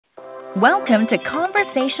Welcome to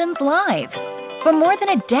Conversations Live. For more than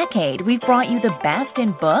a decade, we've brought you the best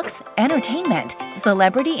in books, entertainment,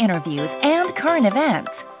 celebrity interviews, and current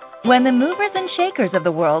events. When the movers and shakers of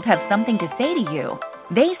the world have something to say to you,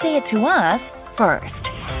 they say it to us first.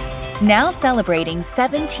 Now celebrating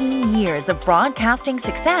 17 years of broadcasting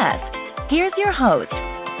success, here's your host,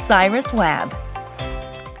 Cyrus Webb.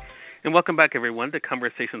 And welcome back, everyone, to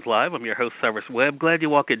Conversations Live. I'm your host, Cyrus Webb. Glad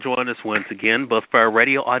you all could join us once again, both for our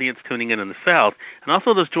radio audience tuning in the South and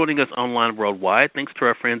also those joining us online worldwide. Thanks to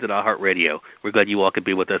our friends at iHeartRadio. We're glad you all could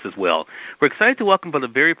be with us as well. We're excited to welcome for the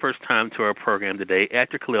very first time to our program today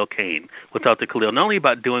actor Khalil Kain. We'll talk to Khalil not only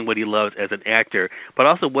about doing what he loves as an actor, but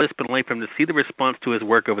also what it's been like for him to see the response to his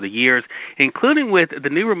work over the years, including with the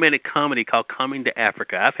new romantic comedy called Coming to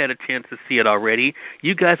Africa. I've had a chance to see it already.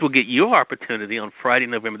 You guys will get your opportunity on Friday,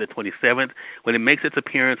 November the 27th. When it makes its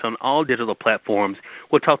appearance on all digital platforms.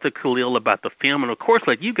 We'll talk to Khalil about the film and, of course,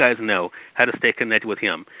 let you guys know how to stay connected with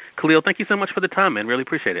him. Khalil, thank you so much for the time, man. Really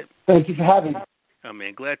appreciate it. Thank you for having me. Oh,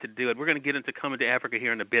 man, glad to do it. We're going to get into Coming to Africa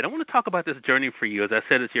here in a bit. I want to talk about this journey for you. As I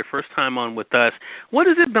said, it's your first time on with us. What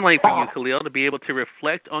has it been like for you, Khalil, to be able to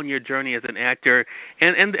reflect on your journey as an actor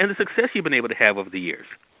and the success you've been able to have over the years?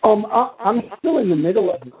 I'm still in the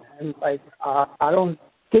middle of it, man. I don't,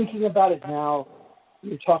 thinking about it now,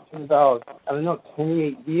 you're talking about,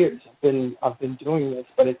 28 years I've been doing this,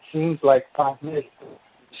 but it seems like 5 minutes.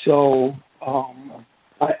 So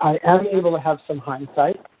I am able to have some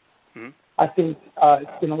hindsight. Mm-hmm. I think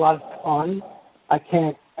it's been a lot of fun. I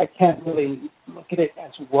can't really look at it as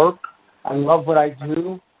work. I love what I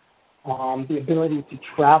do. The ability to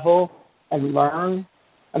travel and learn.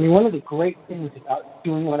 I mean, one of the great things about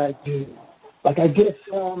doing what I do, like I did a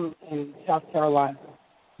film in South Carolina.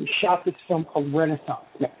 We shot this film called Renaissance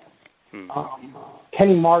Man.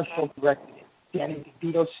 Penny Marshall directed it. Danny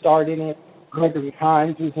DeVito starred in it. Gregory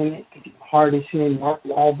Hines was in it. Hart is in. Mark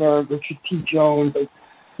Wahlberg, Richard T. Jones,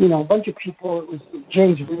 a bunch of people. It was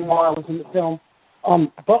James Remar was in the film.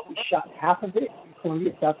 But we shot half of it in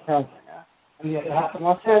Columbia, South Carolina, and the other half in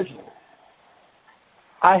Los Angeles.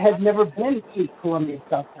 I had never been to Columbia,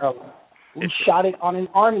 South Carolina. We shot it on an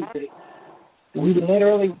Army base. We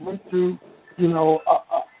literally went through,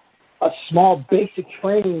 a small basic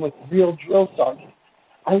training with real drill sergeants.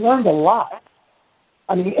 I learned a lot.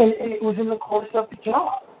 I mean, and it was in the course of the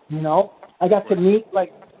job, I got to meet,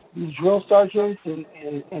 these drill sergeants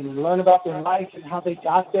and learn about their life and how they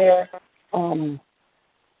got there. One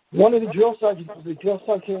of the drill sergeants was the drill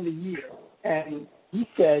sergeant of the year, and he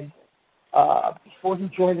said before he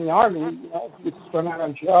joined the Army, he was strung out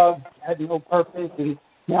on drugs, had no purpose, and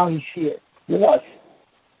now he's here with us.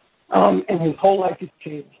 And his whole life has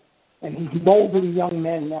changed. And he's molding young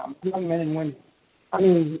men now, young men and women. I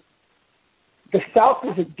mean, the South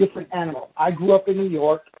is a different animal. I grew up in New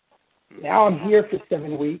York. Now I'm here for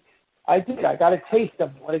 7 weeks. I got a taste of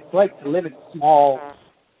what it's like to live in a small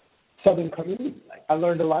Southern community. I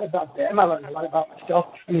learned a lot about them. I learned a lot about myself.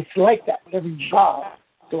 And it's like that with every job.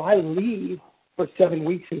 So I leave for 7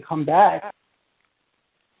 weeks and come back.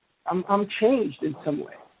 I'm changed in some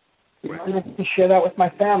way. And I can share that with my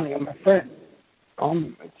family and my friends.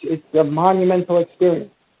 It's a monumental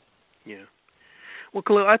experience. Yeah. Well,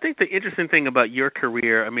 Khalil, I think the interesting thing about your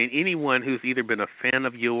career, I mean, anyone who's either been a fan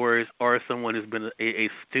of yours or someone who's been a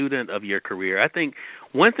student of your career, I think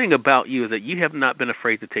one thing about you is that you have not been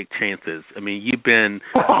afraid to take chances. I mean, you've been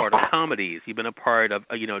a part of comedies. You've been a part of,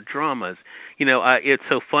 dramas. It's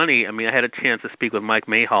so funny. I mean, I had a chance to speak with Mike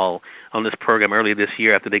Mayhall on this program earlier this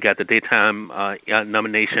year after they got the daytime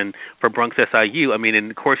nomination for Bronx SIU. I mean, and,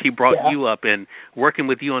 of course, he brought you up and working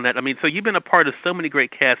with you on that. I mean, so you've been a part of so many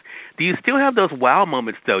great casts. Do you still have those wow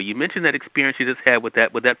moments, though? You mentioned that experience you just had with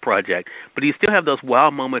that project, but do you still have those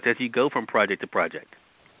wow moments as you go from project to project?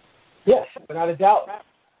 Yes, without a doubt.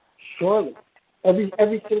 Surely.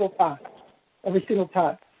 Every single time. Every single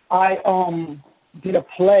time. I did a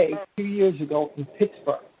play 2 years ago in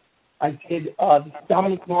Pittsburgh. I did the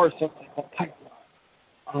Dominic Morris Pipeline.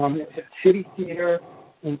 It's at City Theater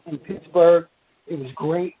in Pittsburgh. It was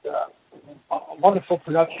great. A wonderful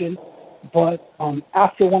production. But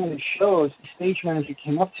after one of the shows, the stage manager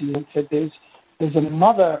came up to me and said, there's a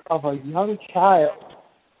mother of a young child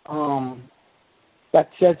that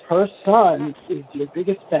says her son is your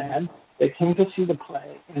biggest fan. They came to see the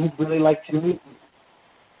play and he'd really like to meet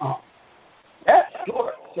you. Yeah,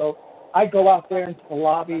 sure. So I go out there into the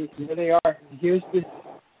lobby, and there they are. And here's this,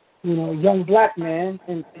 young black man,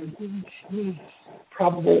 and he's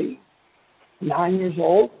probably 9 years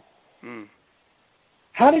old. Mm.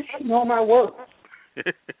 How did he know my work?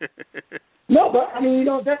 No, but,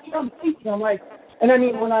 that's what I'm thinking. I'm like, And I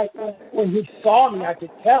mean, when he saw me, I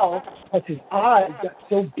could tell because his eyes got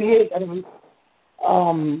so big. I mean,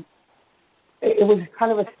 it was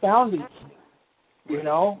kind of astounding, you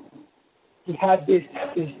know. He had this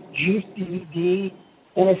juice DVD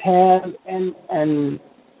in his hand, and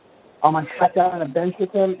I sat down on a bench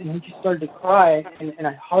with him, and he just started to cry, and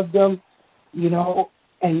I hugged him, you know,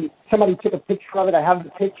 and somebody took a picture of it. I have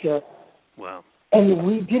the picture. Wow. And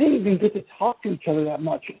we didn't even get to talk to each other that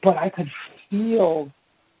much, but I could feel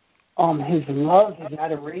his love, his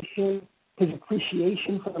adoration, his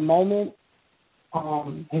appreciation for the moment.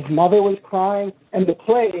 His mother was crying, and the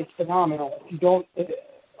play is phenomenal. If you don't,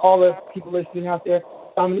 all the people listening out there,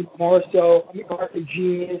 Dominique Morisseau, MacArthur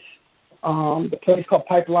genius. The play is called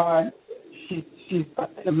Pipeline. She's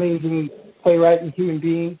an amazing playwright and human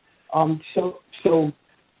being. So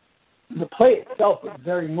the play itself was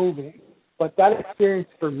very moving, but that experience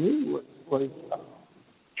for me was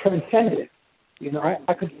transcendent. You know,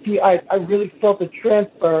 I could feel, I really felt the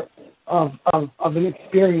transfer of an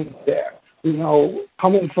experience there. You know,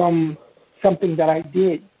 coming from something that I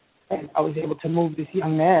did, and I was able to move this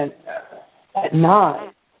young man at 9.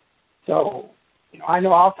 So, you know, I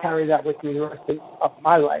know I'll carry that with me the rest of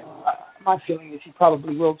my life. My feeling is he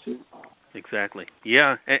probably will too. Exactly.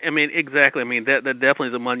 Yeah. I mean, exactly. I mean, that definitely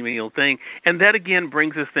is a monumental thing. And that, again,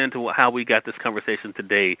 brings us into how we got this conversation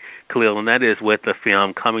today, Khalil, and that is with the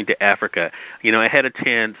film Coming to Africa. You know, I had a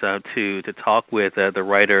chance to talk with the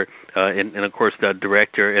writer and, of course, the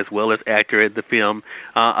director as well as actor at the film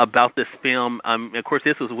about this film. Of course,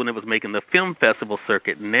 this was when it was making the film festival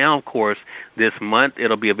circuit. Now, of course, this month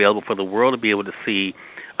it'll be available for the world to be able to see.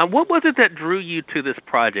 What was it that drew you to this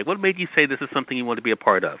project? What made you say this is something you want to be a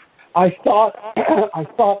part of? I thought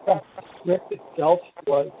that the script itself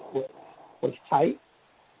was tight.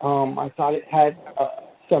 I thought it had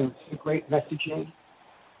some great messaging.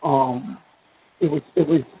 It was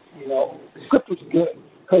you know, the script was good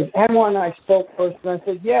because Anwar and I spoke first, and I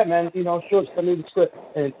said, yeah, man, you know, sure, send me the script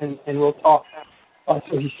and we'll talk.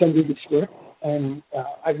 So he sent me the script, and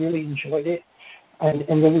I really enjoyed it, and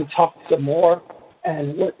then we talked some more.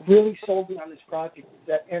 And what really sold me on this project is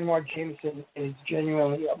that Anwar Jameson is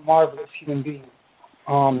genuinely a marvelous human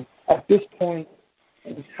being. At this point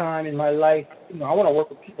in time in my life, you know, I want to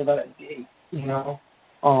work with people that I dig, you know.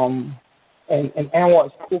 And Anwar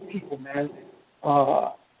is cool people, man.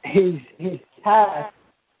 His task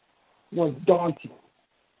was daunting.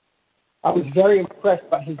 I was very impressed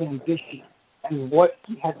by his ambition and what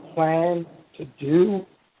he had planned to do.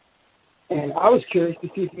 And I was curious to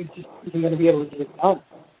see if he was just even going to be able to get it done.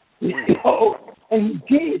 You know? And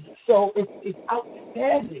he did. So it's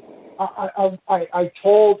outstanding. I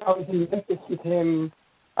was in Memphis with him,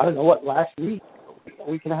 I don't know what, last week, a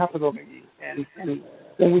week and a half ago maybe. And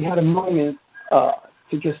then we had a moment to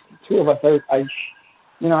just the two of us. I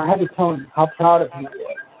had to tell him how proud of him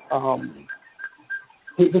I was.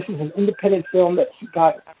 This is an independent film that he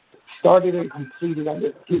got started and completed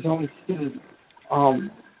under his own steam.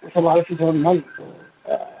 With a lot of his own money.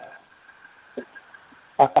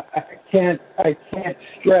 I can't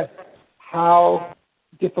stress how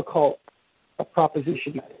difficult a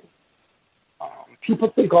proposition that is.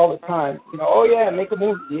 People think all the time, you know, oh yeah, make a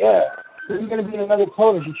movie, yeah. We're going to be in another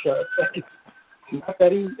television show. It's not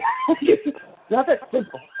that easy. It's not that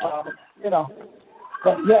simple, you know.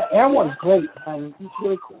 But yeah, Anwar's great, and he's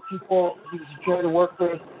really cool people. He's a joy to work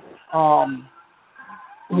with.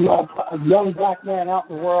 You know, a young black man out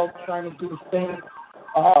in the world trying to do his thing.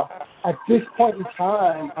 At this point in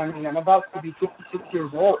time, I mean, I'm about to be 56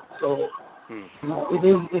 years old, so you know, it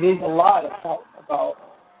is a lot about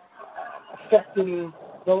affecting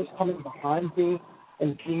those coming behind me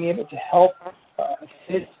and being able to help,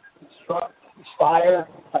 assist, instruct, inspire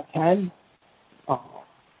if I can.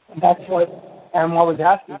 And that's what Anwar was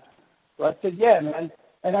asking. So I said, yeah, man.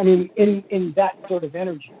 And I mean, in that sort of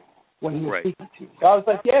energy. When he was speaking to me. So I was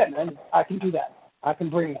like, yeah, man, I can do that. I can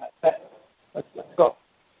bring that. Let's go.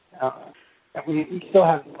 And we still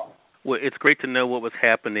have fun. Well, it's great to know what was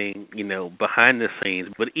happening, you know, behind the scenes.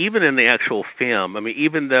 But even in the actual film, I mean,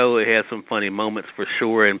 even though it has some funny moments for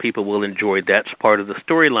sure and people will enjoy that part of the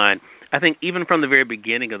storyline, I think even from the very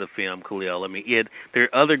beginning of the film, Khalil, I mean, there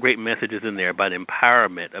are other great messages in there about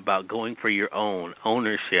empowerment, about going for your own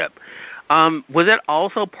ownership. Was that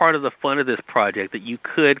also part of the fun of this project, that you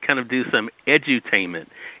could kind of do some edutainment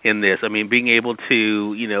in this? I mean, being able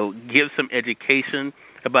to, you know, give some education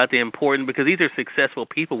about the importance, because these are successful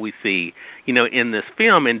people we see, you know, in this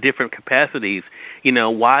film in different capacities, you know,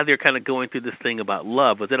 why they're kind of going through this thing about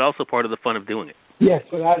love. Was that also part of the fun of doing it? Yes,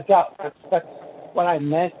 without a doubt. That's what I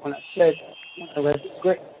meant when I said, when I read the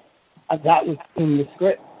script. That was in the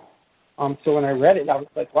script. So when I read it, I was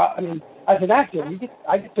like, wow. I mean, as an actor,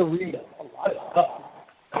 I get to read a lot of stuff.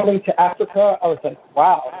 Coming to Africa, I was like,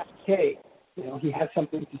 wow, okay. You know, he has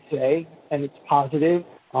something to say, and it's positive.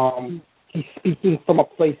 He's speaking from a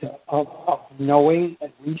place of knowing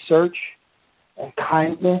and research and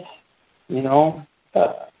kindness. You know,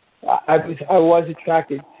 I was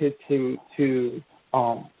attracted to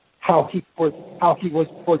how he was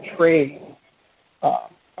portraying a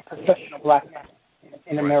professional black man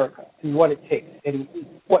in America, and what it takes and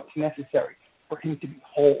what's necessary for him to be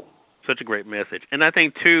whole. Such a great message. And I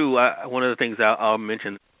think, too, one of the things I'll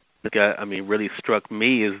mention that really struck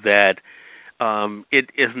me is that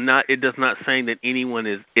it does not say that anyone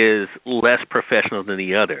is less professional than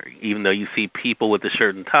the other. Even though you see people with a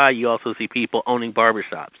shirt and tie, you also see people owning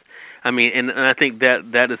barbershops. I mean, and I think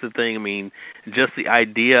that is the thing. I mean, just the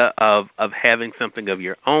idea of having something of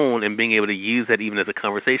your own and being able to use that even as a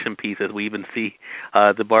conversation piece, as we even see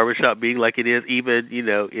the barbershop being like it is, even, you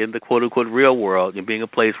know, in the quote unquote real world, and being a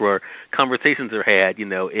place where conversations are had, you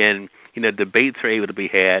know, and debates are able to be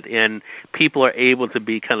had, and people are able to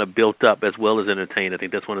be kind of built up as well as entertained. I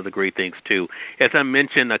think that's one of the great things, too. As I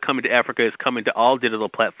mentioned, Coming to Africa is coming to all digital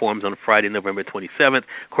platforms on Friday, November 27th.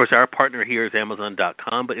 Of course, our partner here is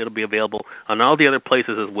Amazon.com, but it'll be available on all the other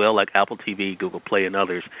places as well, like Apple TV, Google Play, and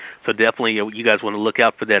others. So definitely, you guys want to look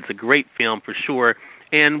out for that. It's a great film for sure.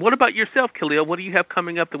 And what about yourself, Khalil? What do you have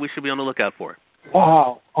coming up that we should be on the lookout for?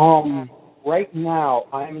 Wow. Right now,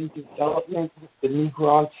 I'm in development with the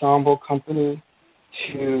Negro Ensemble Company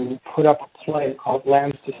to put up a play called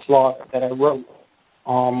Lambs to Slaughter that I wrote.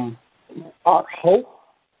 Our hope,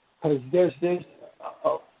 because there's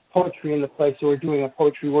poetry in the play, so we're doing a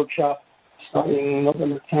poetry workshop starting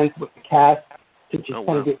November 10th with the cast to just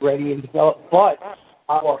kind of get ready and develop. But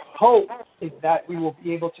our hope is that we will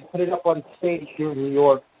be able to put it up on stage here in New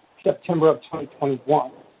York September of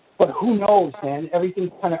 2021. But who knows, man?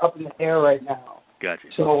 Everything's kind of up in the air right now. Gotcha.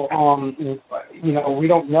 So, you know, we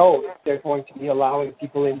don't know if they're going to be allowing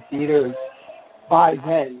people in theaters by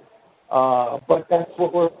then. But that's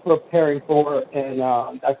what we're preparing for, and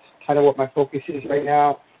that's kind of what my focus is right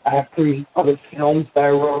now. I have 3 other films that I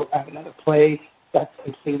wrote. I have another play that's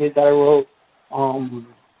completed that I wrote.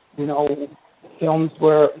 You know, films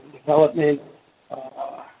were in development,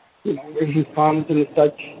 you know, raising funds and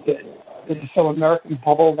such. There's some American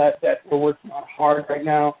bubble that we're working on hard right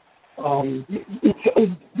now.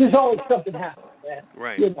 There's always something happening, man.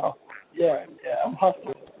 Right. You know. Yeah. I'm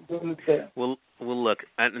hustling. I'm doing the thing. Well, look,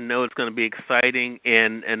 I know it's going to be exciting,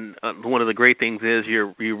 and one of the great things is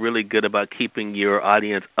you're really good about keeping your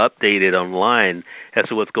audience updated online as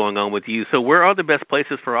to what's going on with you. So where are the best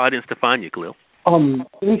places for our audience to find you, Khalil?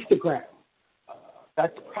 Instagram.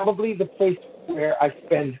 That's probably the place where I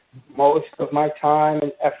spend most of my time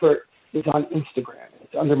and effort is on Instagram.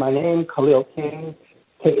 It's under my name, Khalil Kain,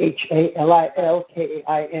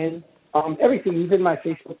 KhalilKain. Everything, even my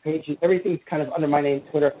Facebook page, everything's kind of under my name,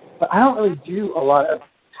 Twitter. But I don't really do a lot of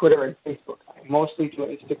Twitter and Facebook. I mostly do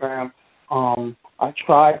Instagram. I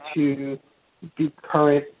try to be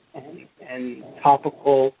current and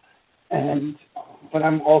topical, but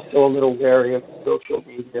I'm also a little wary of social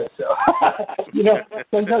media. So, you know,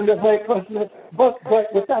 sometimes I'm like, but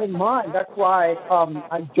with that in mind, that's why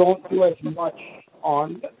I don't do as much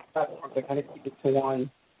on the platforms. I kind of keep it to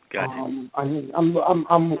one. Gotcha. I mean,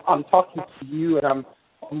 I'm talking to you, and I'm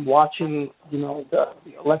watching, you know, the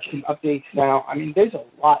election updates now. I mean, there's a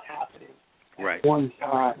lot happening at one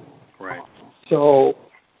time. Right. So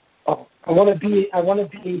I want to be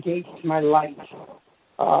engaged in my life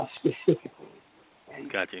specifically.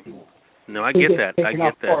 Gotcha. No, I get that. I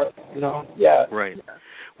get that. Part, you know? Yeah. Right. Yeah.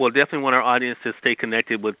 Well, definitely want our audience to stay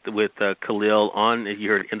connected with Khalil on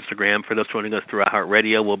your Instagram. For those joining us through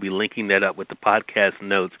iHeartRadio, we'll be linking that up with the podcast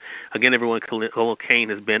notes. Again, everyone, Khalil Kain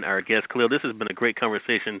has been our guest. Khalil, this has been a great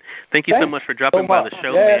conversation. Thank you so much for dropping by the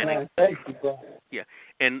show, man. Thank you, bro. Yeah,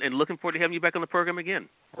 and looking forward to having you back on the program again.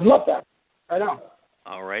 I love that. Right on.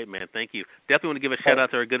 All right, man. Thank you. Definitely want to give a shout-out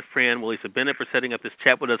to our good friend, Melissa Bennett, for setting up this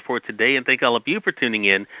chat with us for today, and thank all of you for tuning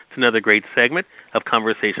in to another great segment of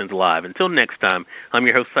Conversations Live. Until next time, I'm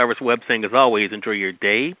your host, Cyrus Webb, saying, as always, enjoy your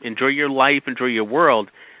day, enjoy your life, enjoy your world.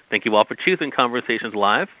 Thank you all for choosing Conversations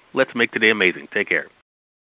Live. Let's make today amazing. Take care.